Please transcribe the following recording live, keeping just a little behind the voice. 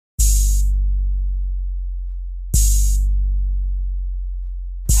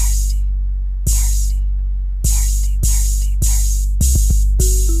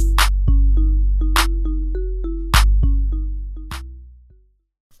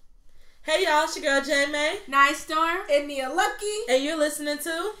Hey y'all, it's your girl J May. Nice Storm. And Nia Lucky. And you're listening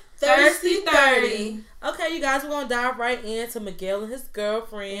to Thirsty 30. Okay, you guys, we're going to dive right into Miguel and his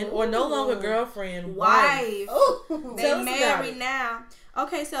girlfriend, or no longer girlfriend, wife. Oh, they married now.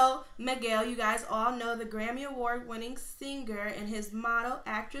 Okay, so Miguel, you guys all know the Grammy Award winning singer and his model,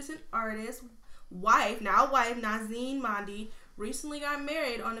 actress, and artist wife, Nazanin Mandi, recently got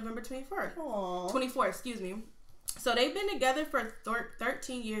married on November 24th. 24th, excuse me. So they've been together for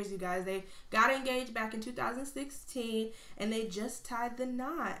 13 years, you guys. They got engaged back in 2016, and they just tied the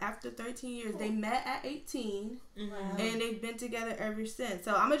knot after 13 years. They met at 18, and they've been together ever since.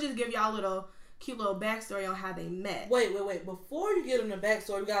 So I'm going to just give y'all a cute little backstory on how they met. Wait. Before you get them the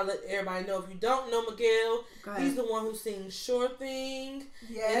backstory, we got to let everybody know. If you don't know Miguel, he's the one who sings Sure Thing.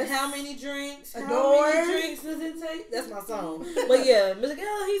 Yes. And How Many Drinks? Adore. How many drinks does it take? That's my song. But yeah,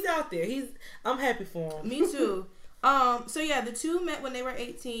 Miguel, he's out there. I'm happy for him. Me too. So yeah, the two met when they were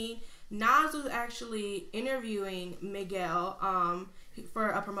 18. Nas was actually interviewing Miguel for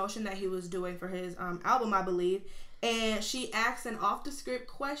a promotion that he was doing for his album, I believe. And she asked an off-the-script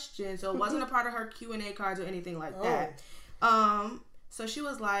question, so it wasn't a part of her Q&A cards or anything like that. So she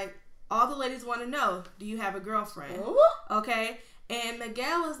was like, all the ladies want to know, do you have a girlfriend? Okay? And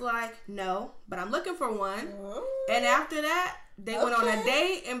Miguel was like, no, but I'm looking for one. And after that, they went on a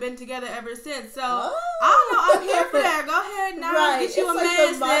date and been together ever since. So, I don't know. I'm here for that. Go ahead now. Get you a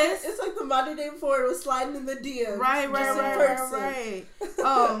man, sis. It's like the modern day before it was sliding in the DMs. Right.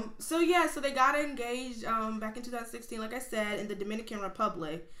 So, yeah. So, they got engaged back in 2016, like I said, in the Dominican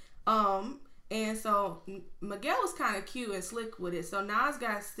Republic. And so, Miguel was kind of cute and slick with it. So, Nas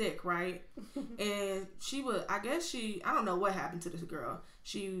got sick, right? And I don't know what happened to this girl.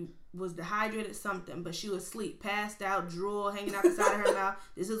 She was dehydrated something, but she was asleep, passed out, drool hanging out the side of her mouth.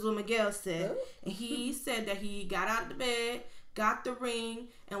 This is what Miguel said. And he said that he got out of the bed, got the ring,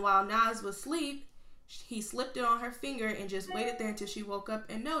 and while Nas was asleep, he slipped it on her finger and just waited there until she woke up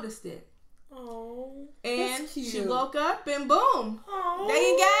and noticed it. Oh, and she woke up and boom,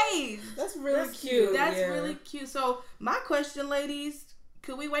 they engaged. That's really cute. That's really cute. So my question, ladies,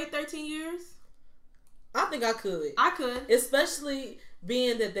 could we wait 13 years? I think I could. I could. Especially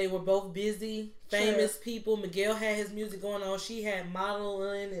being that they were both busy, famous people. Miguel had his music going on. She had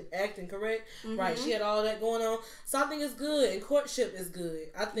modeling and acting, correct? Right. She had all that going on. So I think it's good. And courtship is good.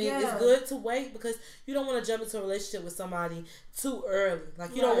 I think it's good to wait because you don't want to jump into a relationship with somebody too early.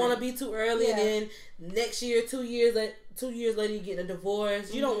 Like, you don't want to be too early and then next year, 2 years later, you get a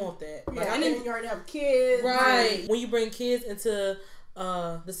divorce. You don't want that. Like, and then you already have kids. Right. When you bring kids into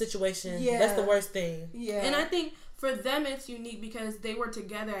the situation, that's the worst thing. Yeah. And I think for them it's unique because they were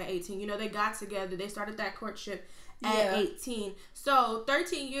together at 18. You know, they got together. They started that courtship at 18. So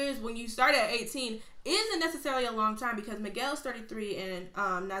 13 years when you start at 18 isn't necessarily a long time because Miguel's 33 and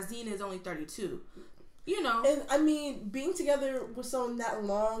Nazine is only 32. You know. And I mean, being together with someone that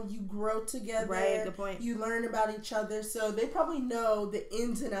long, you grow together. Right, good point. You learn about each other. So they probably know the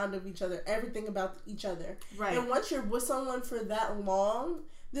ins and outs of each other, everything about each other. Right. And once you're with someone for that long,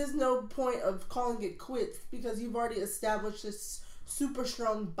 there's no point of calling it quits because you've already established this super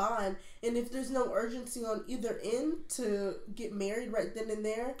strong bond. And if there's no urgency on either end to get married right then and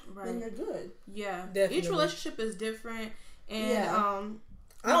there, then you're good. Yeah. Definitely. Each relationship is different. And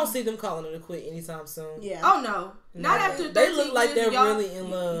I don't see them calling them to quit anytime soon. Yeah. Oh no, not after 13 They look like years, they're really in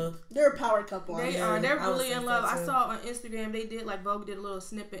love. They're a power couple. They are. They're really in love. I saw on Instagram they did Vogue did a little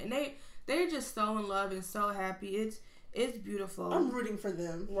snippet, and they're just so in love and so happy. It's beautiful. I'm rooting for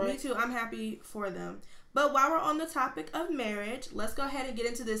them. Right? Me too. I'm happy for them. But while we're on the topic of marriage, let's go ahead and get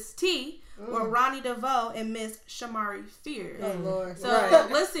into this tea with Ronnie DeVoe and Miss Shamari Fierce. Oh, Lord. So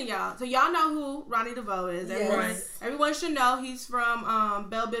listen, y'all. So y'all know who Ronnie DeVoe is. Everyone should know he's from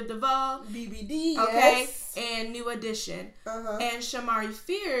Belle Biv DeVoe. BBD, okay, and New Edition. And Shamari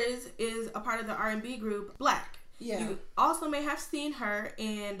Fierce is a part of the R&B group Black. Yeah. You also may have seen her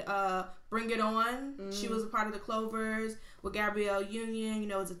in Bring It On. She was a part of the Clovers with Gabrielle Union. You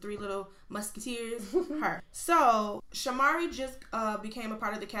know, it's the Three Little Musketeers. Her. So, Shamari just became a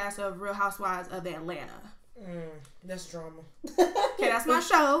part of the cast of Real Housewives of Atlanta. That's drama. Okay, that's my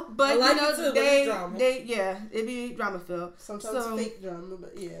show. But, like you know, it too, it'd be drama filled. Sometimes fake drama,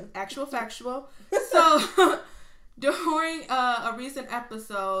 but Actual factual. So, during a recent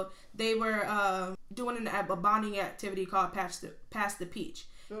episode, they were doing a bonding activity called Pass the Peach.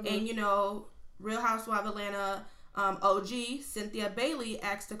 And, you know, Real Housewives of Atlanta OG, Cynthia Bailey,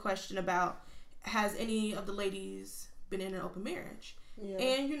 asked a question about, has any of the ladies been in an open marriage? Yeah.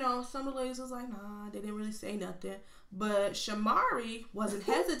 And, you know, some of the ladies was like, nah, they didn't really say nothing. But Shamari wasn't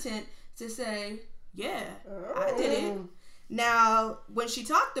hesitant to say, yeah, I did it. Now, when she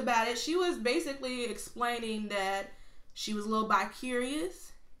talked about it, she was basically explaining that she was a little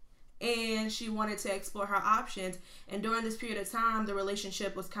bi-curious and she wanted to explore her options. And during this period of time, the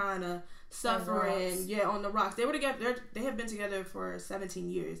relationship was kind of suffering. On the rocks. They were together. They have been together for 17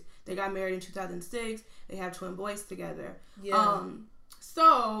 years. They got married in 2006. They have twin boys together. Yeah.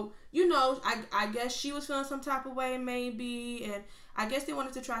 So, you know, I guess she was feeling some type of way maybe, and I guess they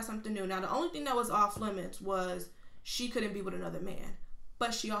wanted to try something new. Now, the only thing that was off limits was she couldn't be with another man,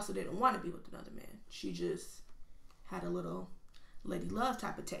 but she also didn't want to be with another man. She just had a little lady love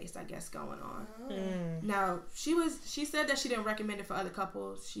type of taste, I guess, going on. Now, she said that she didn't recommend it for other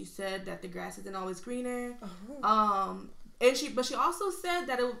couples. She said that the grass isn't always greener. And she also said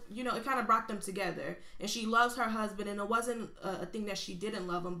that it kind of brought them together, and she loves her husband, and it wasn't a thing that she didn't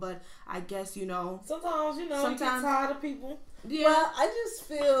love him, but I guess sometimes you get tired of people. Yeah. Well, I just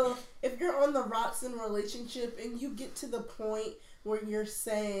feel if you're on the rocks in a relationship and you get to the point where you're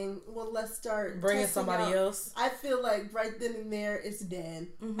saying, well, let's start bringing somebody else, I feel like right then and there it's dead.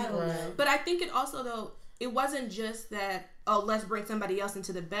 I don't know. But I think it also, though, it wasn't just that, let's bring somebody else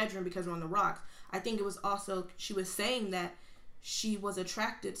into the bedroom because we're on the rocks. I think it was also, she was saying that she was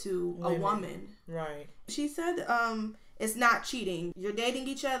attracted to a woman. Right. She said, it's not cheating. You're dating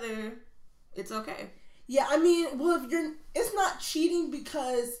each other. It's okay. Yeah, I mean, well, it's not cheating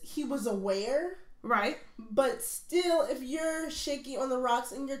because he was aware. Right. But still, if you're shaky on the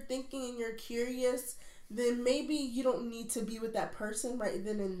rocks and you're thinking and you're curious, then maybe you don't need to be with that person right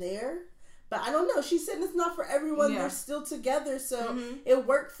then and there. But I don't know. She said it's not for everyone. They're still together, so it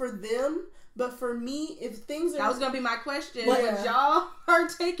worked for them. But for me, if things are... That was going to be my question. If y'all are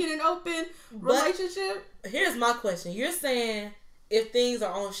taking an open relationship? Here's my question. You're saying if things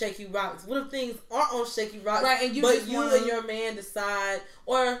are on shaky rocks. What if things aren't on shaky rocks, right, and you and your man decide...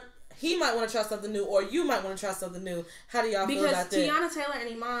 Or he might want to try something new, or you might want to try something new. How do y'all feel about that? Because Tiana Taylor and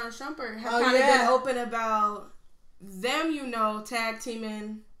Iman Shumpert have kind of been open about them, tag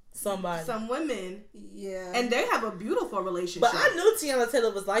teaming... some women, and they have a beautiful relationship. But I knew Tiana Taylor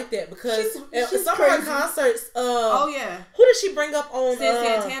was like that because some of her concerts. Who did she bring up on?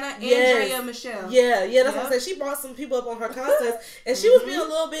 Santana, Andrea Michelle. Yeah, that's what I'm saying. She brought some people up on her concerts, and she was being a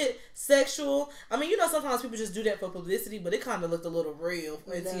little bit sexual. I mean, sometimes people just do that for publicity, but it kind of looked a little real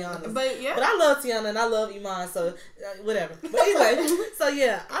with Tiana. But I love Tiana and I love Iman, so whatever. But anyway,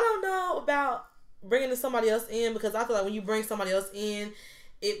 I don't know about bringing somebody else in because I feel like when you bring somebody else in,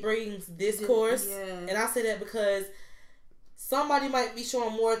 it brings discourse, and I say that because somebody might be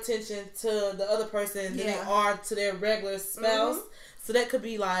showing more attention to the other person than they are to their regular spouse. So that could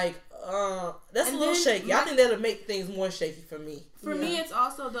be like, that's a little shaky. I think that'll make things more shaky for me. For me, it's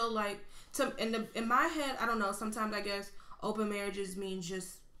also though in my head, I don't know. Sometimes I guess open marriages mean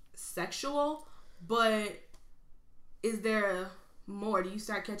just sexual, but is there more? Do you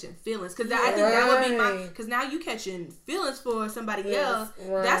start catching feelings? Because I think that would be because now you catching feelings for somebody else.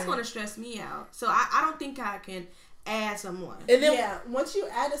 That's going to stress me out. So I don't think I can add someone. And then once you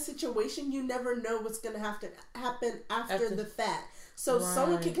add a situation, you never know what's going to have to happen after the fact. So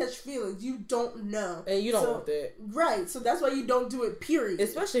someone can catch feelings. You don't know. And you don't want that. Right. So that's why you don't do it, period.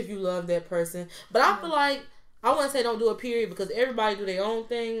 Especially if you love that person. But I feel like, I wouldn't say don't do a period because everybody do their own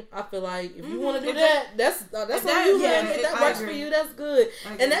thing. I feel like if you want to do that's on you. If that works for you, that's good.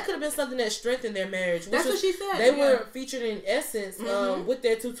 And that could have been something that strengthened their marriage. That's what she said. They were featured in Essence with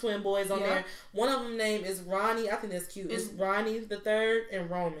their two twin boys on there. One of them name is Ronnie. I think that's cute. It's Ronnie the Third and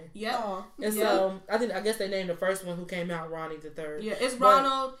Roman. And so I guess they named the first one who came out Ronnie the Third. Yeah, it's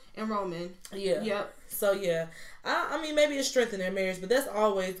Ronald and Roman. Yeah. Yep. So I mean, maybe it strengthened their marriage, but that's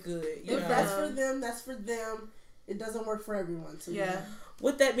always good. If that's for them, that's for them. It doesn't work for everyone. So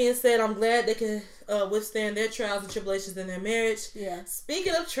With that being said, I'm glad they can withstand their trials and tribulations in their marriage. Yeah.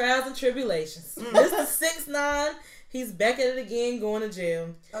 Speaking of trials and tribulations, Mr. 6ix9ine, he's back at it again, going to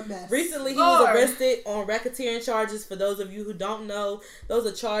jail. A mess. Recently, he was arrested on racketeering charges. For those of you who don't know, those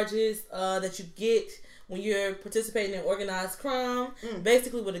are charges that you get when you're participating in organized crime,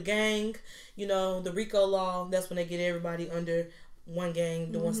 basically with a gang. The RICO law, that's when they get everybody under one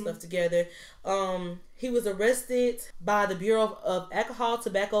gang doing stuff together. He was arrested by the Bureau of Alcohol,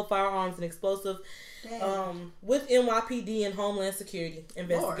 Tobacco, Firearms, and Explosive with NYPD and Homeland Security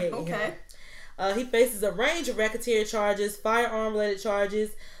investigating him. He faces a range of racketeering charges, firearm-related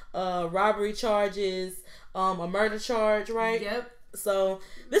charges, robbery charges, a murder charge, right? Yep. So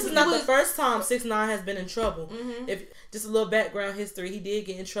this is not the first time 6ix9ine has been in trouble. If just a little background history, he did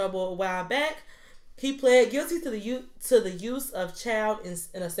get in trouble a while back. He pled guilty to the use of child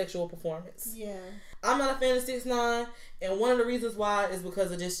in a sexual performance. Yeah. I'm not a fan of 6ix9ine, and one of the reasons why is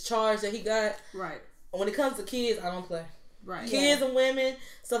because of this charge that he got. Right. When it comes to kids, I don't play. Right. Kids and women,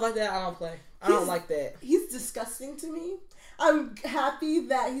 stuff like that, I don't play. I don't like that. He's disgusting to me. I'm happy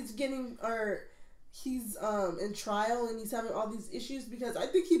that he's in trial and he's having all these issues because I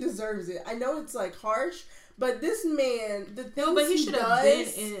think he deserves it. I know it's like harsh, but this man, the things he should have been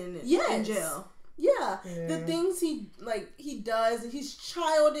in jail. Yeah, the things he does, and he's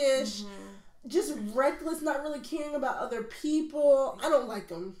childish, just reckless, not really caring about other people. I don't like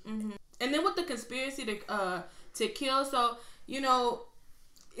him. And then with the conspiracy to kill, so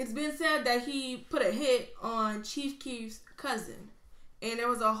it's been said that he put a hit on Chief Keef's cousin, and there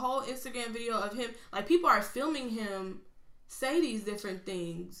was a whole Instagram video of him. Like, people are filming him say these different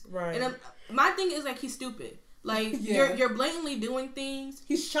things, right? And my thing is, like, he's stupid. Like, you're blatantly doing things.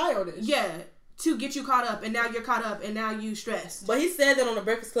 He's childish. Yeah. To get you caught up, and now you're caught up, and now you stressed. But he said that on the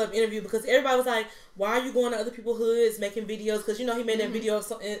Breakfast Club interview because everybody was like, "Why are you going to other people's hoods making videos?" Because he made that video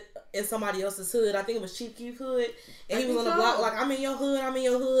in somebody else's hood. I think it was Chief Keef hood, and he was on the block like, "I'm in your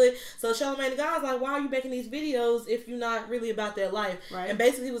hood." So Charlamagne the guy was like, "Why are you making these videos if you're not really about that life?" Right. And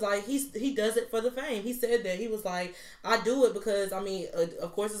basically he was like, he does it for the fame. He said that he was like, "I do it because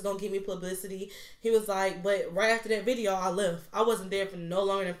of course it's gonna give me publicity." He was like, but right after that video, I left. I wasn't there for no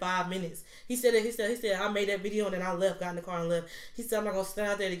longer than 5 minutes. He said I made that video and then I left, got in the car and left. He said, "I'm not gonna stand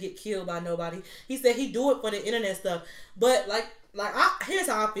out there to get killed by nobody." He said he do it for the internet stuff. But here's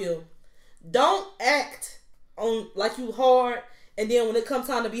how I feel. Don't act on like you hard, and then when it comes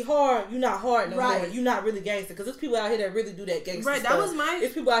time to be hard, you're not hard no more. You're not really gangster. Because there's people out here that really do that gangster stuff. Right, that was my...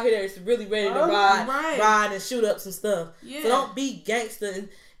 There's people out here that's really ready to ride and shoot up some stuff. Yeah. So don't be gangster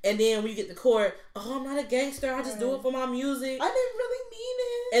and then when you get to court, I'm not a gangster. I just do it for my music. I didn't really mean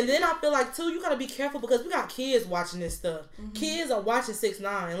it. And then I feel like, too, you got to be careful because we got kids watching this stuff. Kids are watching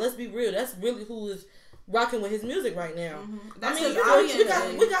 6ix9ine. And let's be real, that's really who is rocking with his music right now. That's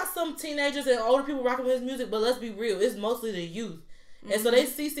we got some teenagers and older people rocking with his music, but let's be real, it's mostly the youth. And so they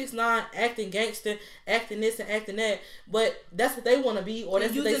see 6ix9ine acting gangster, acting this and acting that, but that's what they want to be, or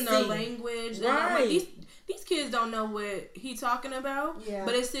that's what they see. Using the language. Right. These kids don't know what he talking about. Yeah.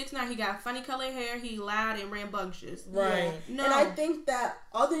 But at 6ix9ine, he got funny colored hair, he loud and rambunctious. Right. Yeah. No. And I think that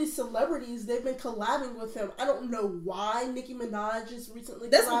all these celebrities, they've been collabing with him. I don't know why Nicki Minaj just recently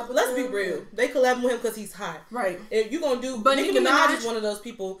collabed with him. Let's be real. They collabing with him because he's hot. Right. If you're going to do... But Nicki Minaj is one of those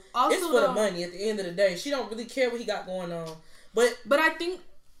people, also, it's for the money at the end of the day. She don't really care what he got going on. But I think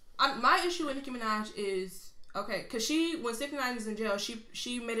my issue with Nicki Minaj is... Okay, because when 6ix9ine was in jail,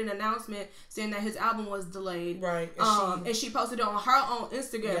 she made an announcement saying that his album was delayed. Right. And she posted it on her own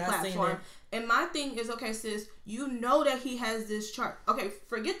Instagram platform. And my thing is, okay, sis, you know that he has this chart. Okay,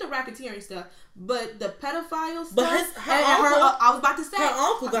 forget the racketeering stuff, but the pedophile stuff. But I was about to say, her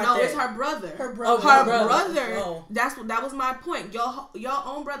uncle got that. No, it's her brother. Her brother. Her brother. Oh. That was my point. Your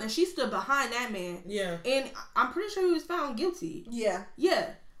own brother. She stood behind that man. Yeah. And I'm pretty sure he was found guilty. Yeah.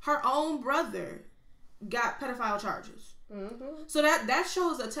 Yeah. Her own brother got pedophile charges. So that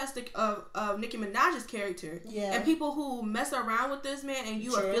shows a test of Nicki Minaj's character. Yeah. And people who mess around with this man and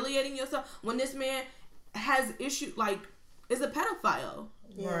you affiliating yourself when this man has issue is a pedophile.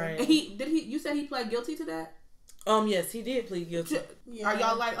 Right. And you said he pled guilty to that? Yes, he did plead guilty. Yeah. Are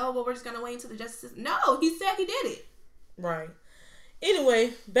y'all like, oh well, we're just gonna wait until the justice system? No, he said he did it. Right.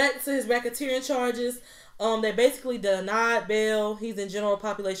 Anyway, back to his racketeering charges. They basically denied bail. He's in general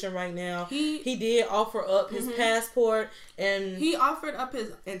population right now. He did offer up his passport, and he offered up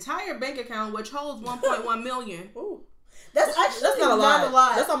his entire bank account, which holds $1.1 million. Ooh. That's not a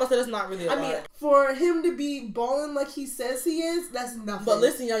lot. That's almost that's not really a lot. I mean, for him to be balling like he says he is, that's nothing. But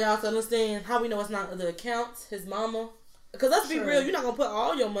listen, y'all have to understand how we know it's not the accounts, his mama. Because let's be real, you're not gonna put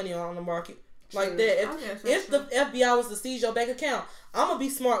all your money on the market like that. If the FBI was to seize your bank account, I'm gonna be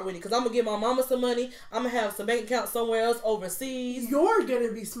smart with it because I'm gonna give my mama some money. I'm gonna have some bank account somewhere else overseas. You're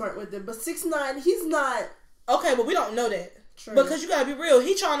gonna be smart with it, but 6ix9ine, he's not. Okay, but we don't know that. True. Because you gotta be real.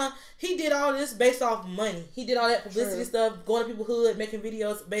 He did all this based off money. He did all that publicity stuff, going to people's hood, making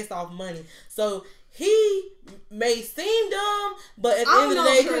videos based off money. So he may seem dumb, but at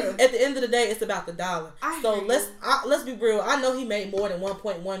the end of the day, it's about the dollar. So let's be real. I know he made more than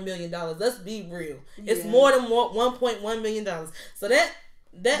 $1.1 million. Let's be real. It's more than $1.1 million. So that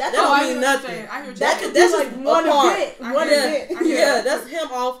don't mean nothing. That's like one event. Yeah, that's him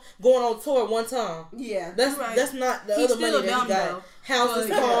off going on tour one time. Yeah, that's not the other money that he got. Houses,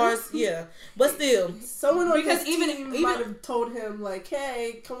 cars, yeah. But still, someone on his team might have told him like,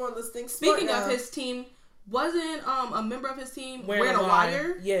 "Hey, come on, let's think smart." Speaking of his team, wasn't a member of his team wearing a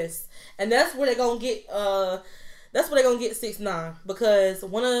wire? Yes, and that's where they're gonna get. That's where they're gonna get 6ix9ine because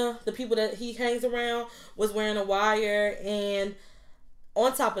one of the people that he hangs around was wearing a wire, and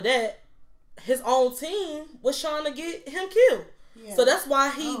on top of that, his own team was trying to get him killed. Yeah. So that's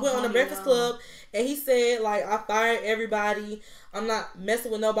why he went on the Breakfast Club and he said, like, I fired everybody. I'm not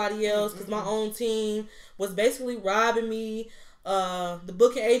messing with nobody else because my own team was basically robbing me. The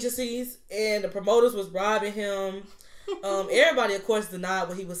booking agencies and the promoters was robbing him. Everybody, of course, denied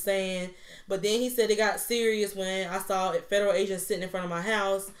what he was saying. But then he said it got serious when I saw federal agents sitting in front of my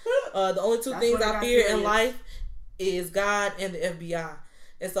house. The only two things I fear in life is God and the FBI.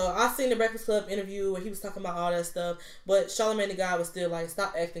 And so I seen the Breakfast Club interview where he was talking about all that stuff. But Charlamagne the God was still like,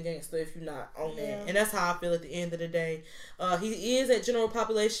 stop acting gangster if you're not on that. And that's how I feel at the end of the day. He is at General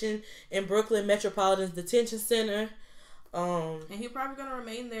Population in Brooklyn Metropolitan Detention Center. And he's probably going to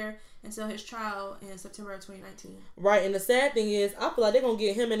remain there until his trial in September of 2019. Right, and the sad thing is, I feel like they're going to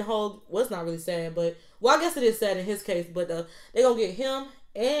get him in the whole, well, it's not really sad, but, well, I guess it is sad in his case, but they're going to get him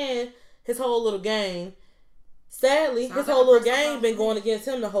and his whole little gang. Sadly, his whole little gang been going against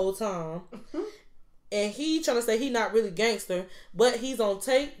him the whole time. And he trying to say he not really gangster, but he's on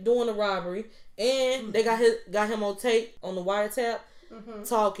tape doing the robbery, and they got him on tape, on the wiretap,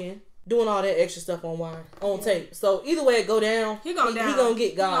 talking. Doing all that extra stuff on tape. So either way it go down, he gonna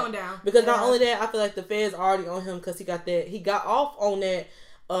get God. He going down. Because not only that, I feel like the feds already on him because he got off on that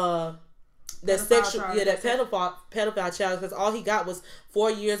sexual pedophile charge because all he got was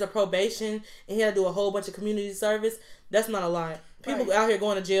 4 years of probation and he had to do a whole bunch of community service. That's not a lot. People out here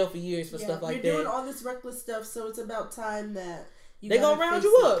going to jail for years for stuff like that. You're doing all this reckless stuff, so it's about time that they gonna round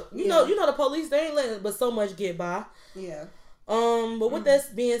you up. You know the police, they ain't letting but so much get by. Yeah. But with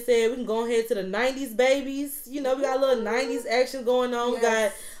that being said, we can go ahead to the 90s babies. You know, we got a little 90s action going on.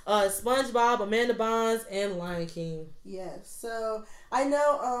 Yes. We got SpongeBob, Amanda Bynes, and Lion King. Yes. So I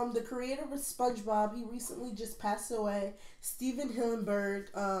know the creator of SpongeBob, he recently just passed away. Steven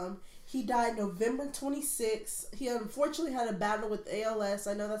Hillenburg. He died November 26th. He unfortunately had a battle with ALS.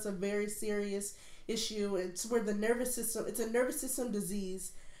 I know that's a very serious issue. It's where it's a nervous system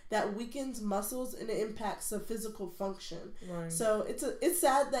disease that weakens muscles and it impacts the physical function. Right. So it's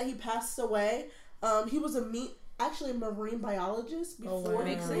sad that he passed away. He was a marine biologist before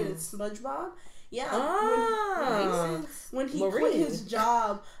he created SpongeBob. Yeah. When he quit his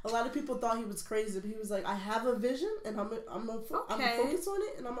job, a lot of people thought he was crazy, but he was like, I have a vision and I'm gonna focus on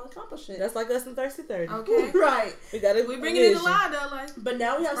it and I'm gonna accomplish it. That's like us in Thirsty 30. Okay. Right. We bring it in the line though, like. But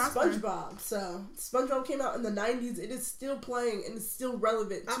now we have SpongeBob. So SpongeBob came out in the 90s. It is still playing and it's still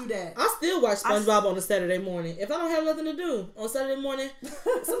relevant today. I still watch SpongeBob on a Saturday morning. If I don't have nothing to do on Saturday morning,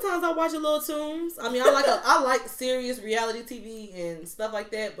 sometimes I watch a little tunes. I mean, I like serious reality TV and stuff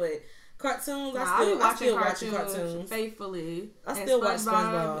like that, but cartoons, I still watch cartoons faithfully. I still watch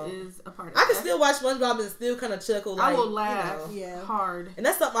SpongeBob. Is a part of I can still watch SpongeBob and still kind of chuckle. Like, I will laugh hard, and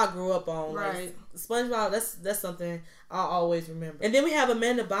that's something I grew up on. Right, like, SpongeBob. That's something I always remember. And then we have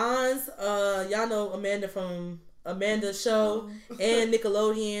Amanda Bynes. Y'all know Amanda from Amanda's Show and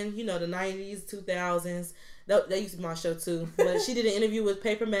Nickelodeon. You know, the 90s, 2000s. That used to be my show too. But she did an interview with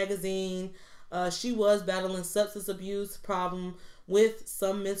Paper Magazine. She was battling substance abuse problem with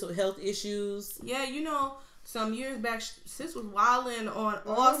some mental health issues. Yeah, you know, some years back, sis was wilding on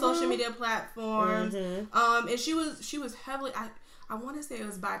all social media platforms. And she was heavily, I want to say it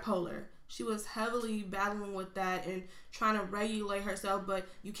was bipolar. She was heavily battling with that and trying to regulate herself, but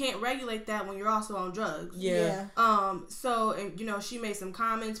you can't regulate that when you're also on drugs. Yeah. So, and you know, she made some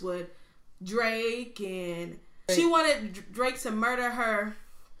comments with Drake, and she wanted Drake to murder her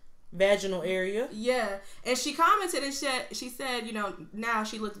vaginal area. Yeah. And she commented and she said, you know, now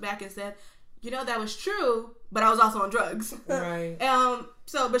she looked back and said, you know, that was true, but I was also on drugs. Right.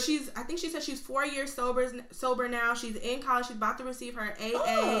 So, but I think she said she's 4 years sober now. She's in college. She's about to receive her AA.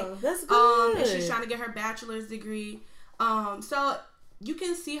 Oh, that's good. And she's trying to get her bachelor's degree. So you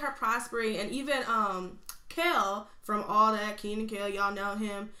can see her prospering. And even Kel from All That, Keenan Kel, y'all know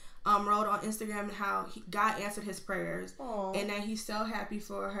him, wrote on Instagram how God answered his prayers. Aww. And that he's so happy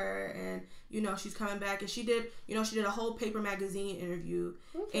for her, and you know she's coming back, and she did a whole Paper Magazine interview,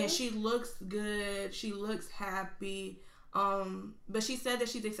 and she looks good, she looks happy, but she said that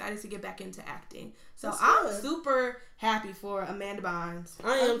she's excited to get back into acting. So I'm super happy for Amanda Bynes.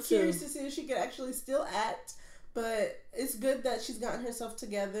 I'm curious to see if she can actually still act. But it's good that she's gotten herself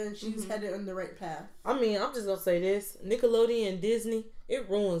together and she's headed on the right path. I mean, I'm just going to say this. Nickelodeon and Disney, it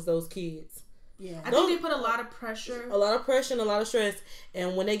ruins those kids. Yeah. I think they put a lot of pressure. A lot of pressure and a lot of stress.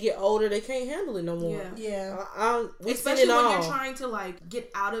 And when they get older, they can't handle it no more. Yeah. Especially when you're trying to, like,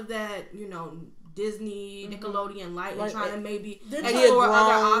 get out of that, you know, Disney, Nickelodeon light, and trying to maybe explore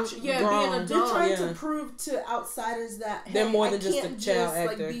other options. Yeah, being an adult. They're trying to prove to outsiders that, hey, they're more than just a child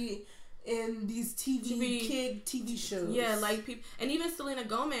actor. Like, be in these kid TV shows. Yeah, like people, and even Selena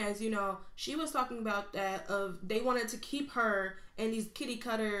Gomez, you know, she was talking about that of they wanted to keep her in these kitty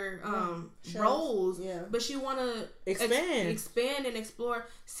cutter roles, but she want to expand and explore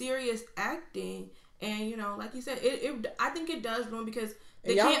serious acting. And you know, like you said, I think it does ruin because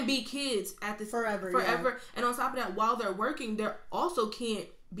they can't be kids at this forever. And on top of that, while they're working, they also can't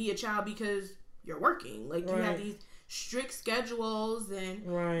be a child because you're working. Like you have these strict schedules, and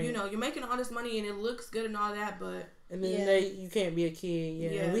you know, you're making all this money and it looks good and all that, but and then you can't be a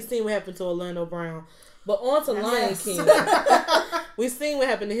kid. And we seen what happened to Orlando Brown. But on to Lion King. We seen what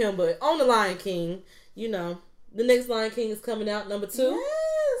happened to him, but on the Lion King, you know, the next Lion King is coming out, number 2.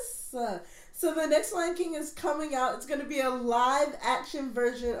 Yes. So the next Lion King is coming out. It's going to be a live action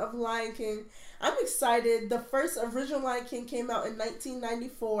version of Lion King. I'm excited. The first original Lion King came out in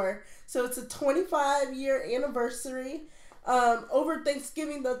 1994. So it's a 25-year anniversary. Over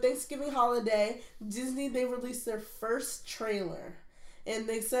Thanksgiving, the Thanksgiving holiday, Disney, they released their first trailer. And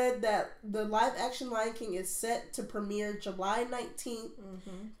they said that the live action Lion King is set to premiere July 19th,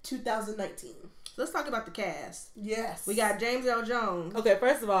 2019. Let's talk about the cast. Yes. We got James Earl Jones. Okay,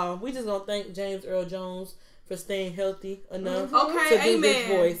 first of all, we just gonna thank James Earl Jones for staying healthy enough to do this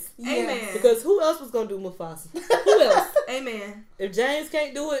voice. Amen. Because who else was gonna do Mufasa? Who else? Amen. If James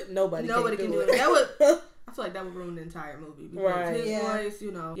can't do it, nobody can do it. That would. I feel like that would ruin the entire movie because his voice,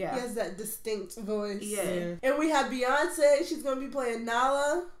 you know. Yeah. He has that distinct voice. Yeah. And we have Beyonce. She's going to be playing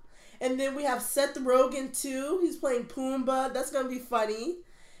Nala. And then we have Seth Rogen, too. He's playing Pumbaa. That's going to be funny.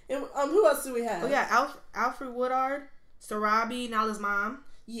 And who else do we have? Oh, yeah. Alfred Woodard, Sarabi, Nala's mom.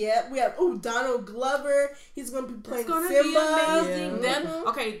 Yeah, we have Donald Glover. He's going to be playing Simba. It's going to be amazing.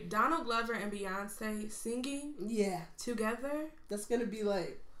 Okay, Donald Glover and Beyonce singing together. That's going to be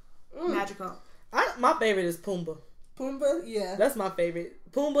like... magical. My favorite is Pumbaa. Pumbaa, yeah. That's my favorite.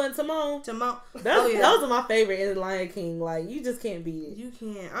 Pumbaa and Timon. Timon. Those are my favorite in The Lion King. Like, you just can't beat it. You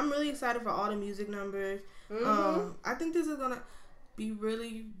can't. I'm really excited for all the music numbers. I think this is going to be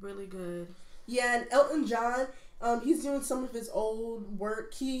really, really good. Yeah, and Elton John, he's doing some of his old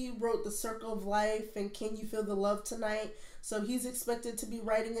work. He wrote The Circle of Life and Can You Feel the Love Tonight? So he's expected to be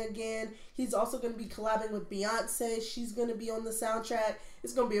writing again. He's also going to be collabing with Beyonce. She's going to be on the soundtrack.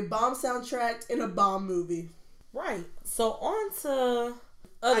 It's going to be a bomb soundtrack in a bomb movie. Right. So on to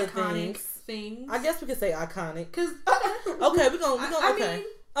other iconic things. I guess we could say iconic. Cause okay, we're gonna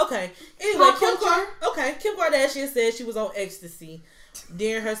okay. Anyway, Kim Kardashian said she was on ecstasy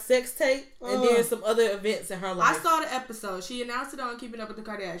during her sex tape and during some other events in her life. I saw the episode. She announced it on Keeping Up with the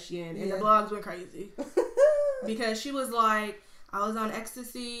Kardashians, and the blogs went crazy. Because she was like, I was on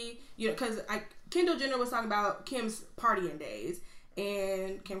ecstasy, you know, because Kendall Jenner was talking about Kim's partying days,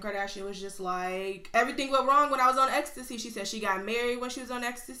 and Kim Kardashian was just like, everything went wrong when I was on ecstasy. She said she got married when she was on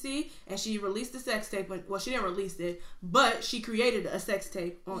ecstasy, and she released the sex tape. She didn't release it, but she created a sex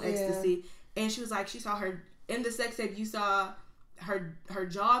tape on ecstasy, and she was like, she saw her in the sex tape. You saw her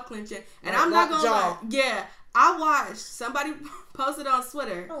jaw clenching, and I'm not gonna lie. Yeah, I watched somebody posted on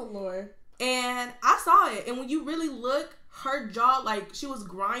Twitter. Oh Lord. And I saw it, and when you really look, her jaw, like, she was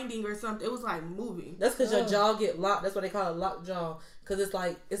grinding or something. It was, like, moving. That's because your jaw get locked. That's what they call it, locked jaw. Because it's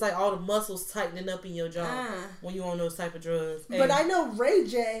like all the muscles tightening up in your jaw when you on those type of drugs. But I know Ray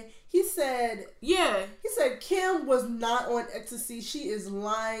J, he said... Yeah. He said Kim was not on ecstasy. She is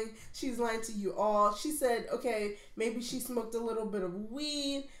lying. She's lying to you all. She said, okay, maybe she smoked a little bit of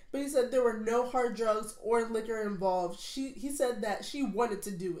weed, but he said there were no hard drugs or liquor involved. He said that she wanted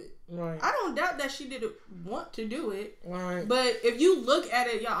to do it. Right. I don't doubt that she didn't want to do it. Right. But if you look at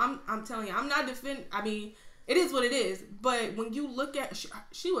it, y'all, I'm telling you, I'm not defending. I mean, it is what it is. But when you look at,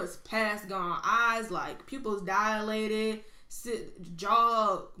 she was past gone. Eyes like pupils dilated,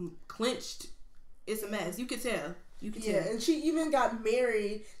 jaw clenched. It's a mess. You could tell. Yeah, and she even got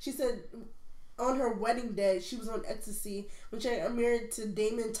married. She said on her wedding day, she was on ecstasy. When she got married to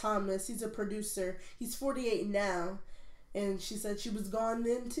Damon Thomas, he's a producer. He's 48 now. And she said she was gone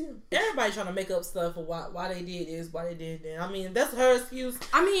then too. Everybody trying to make up stuff for why they did this, why they did that. I mean, that's her excuse.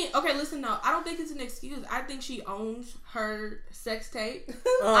 I mean, okay, listen, no, I don't think it's an excuse. I think she owns her sex tape.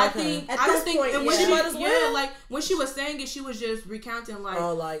 I think at this point, and when she might as well. Yeah, like when she was saying it, she was just recounting like,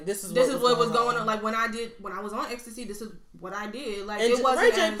 oh, like this is what was going on. Like when I was on ecstasy, this is what I did. Like and it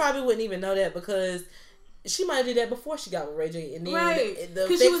wasn't. Ray J probably wouldn't even know that because she might have did that before she got with Ray J. And then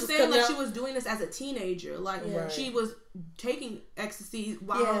because she was saying like she was doing this as a teenager. Like she was taking ecstasy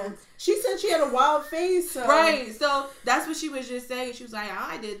while she said she had a wild phase. So. Right. So that's what she was just saying. She was like,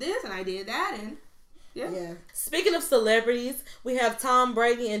 I did this and I did that and yeah. Speaking of celebrities, we have Tom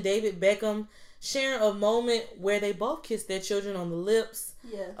Brady and David Beckham sharing a moment where they both kissed their children on the lips.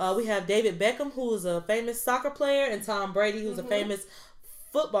 Yes. We have David Beckham, who is a famous soccer player, and Tom Brady, who's a famous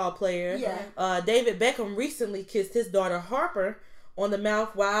football player. Yeah. David Beckham recently kissed his daughter Harper on the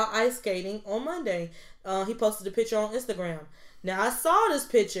mouth while ice skating on Monday. He posted a picture on Instagram. Now, I saw this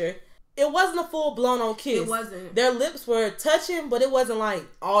picture. It wasn't a full blown on kiss. It wasn't. Their lips were touching, but it wasn't like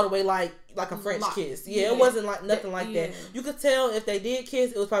all the way like a French kiss. Yeah, it wasn't like nothing like that. You could tell if they did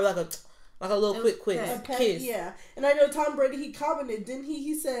kiss, it was probably like a little quick kiss. Yeah. And I know Tom Brady, he commented, didn't he?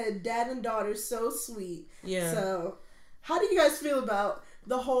 He said, "Dad and daughter, so sweet." Yeah. So, how do you guys feel about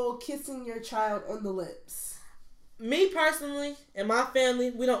the whole kissing your child on the lips? Me personally and my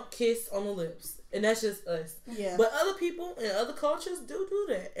family, we don't kiss on the lips. And that's just us. Yeah. But other people in other cultures do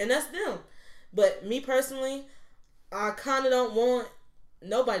that. And that's them. But me personally, I kind of don't want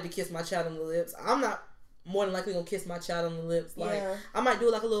nobody to kiss my child on the lips. I'm not more than likely going to kiss my child on the lips. Like, I might do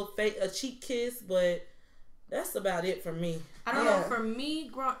like a little fake, a cheek kiss, but that's about it for me. I don't know. For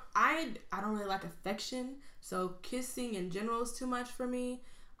me, I don't really like affection. So kissing in general is too much for me.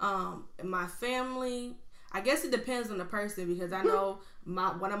 My family, I guess it depends on the person, because I know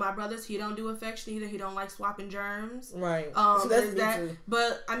one of my brothers, he don't do affection either. He don't like swapping germs. Right. So that's me too.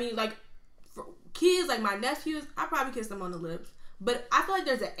 But I mean, like, for kids, like my nephews, I probably kiss them on the lips. But I feel like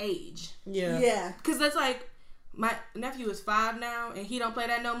there's an age. Yeah. Yeah. Because that's like, my nephew is 5 now, and he don't play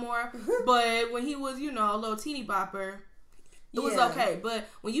that no more. But when he was, a little teeny bopper, it was okay. But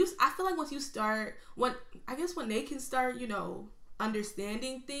I feel like once you start, when they can start,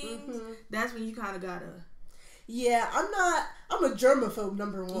 understanding things, that's when you kind of gotta. Yeah, I'm a germaphobe,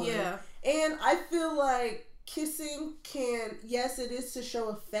 number one. Yeah. And I feel like kissing yes, it is to show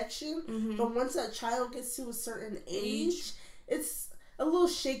affection, but once that child gets to a certain age, it's a little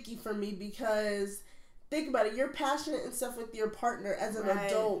shaky for me, because think about it, you're passionate and stuff with your partner as an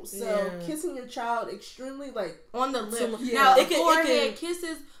adult, so kissing your child extremely, like, on the lip. Now, forehead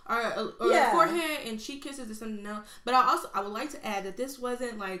kisses or forehead and cheek kisses is something else. But I would like to add that this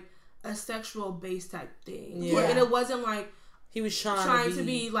wasn't like a sexual based type thing. Yeah. And it wasn't like he was trying to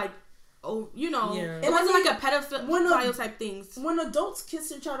be like, Yeah. It wasn't like a pedophile type things. When adults kiss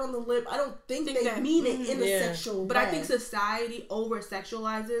their child on the lip, I don't think they mean it in a sexual way. But I think society over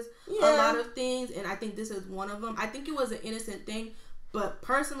sexualizes a lot of things, and I think this is one of them. I think it was an innocent thing, but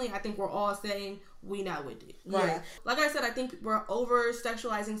personally, I think we're all saying we not with it. Right. Yeah. Like I said, I think we're over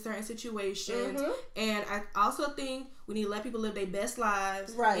sexualizing certain situations, and I also think we need to let people live their best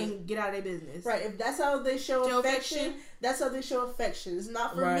lives and get out of their business. Right. If that's how they show affection, that's how they show affection. It's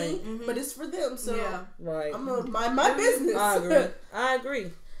not for me, but it's for them. So I'm gonna mind my business. I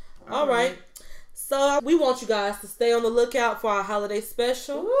agree. All right. So we want you guys to stay on the lookout for our holiday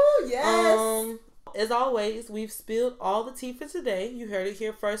special. Ooh, yes. As always, we've spilled all the tea for today. You heard it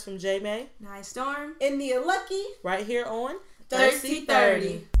here first from J May. Nice Storm. And Nia Lucky. Right here on Thirsty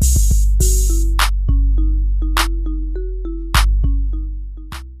 30.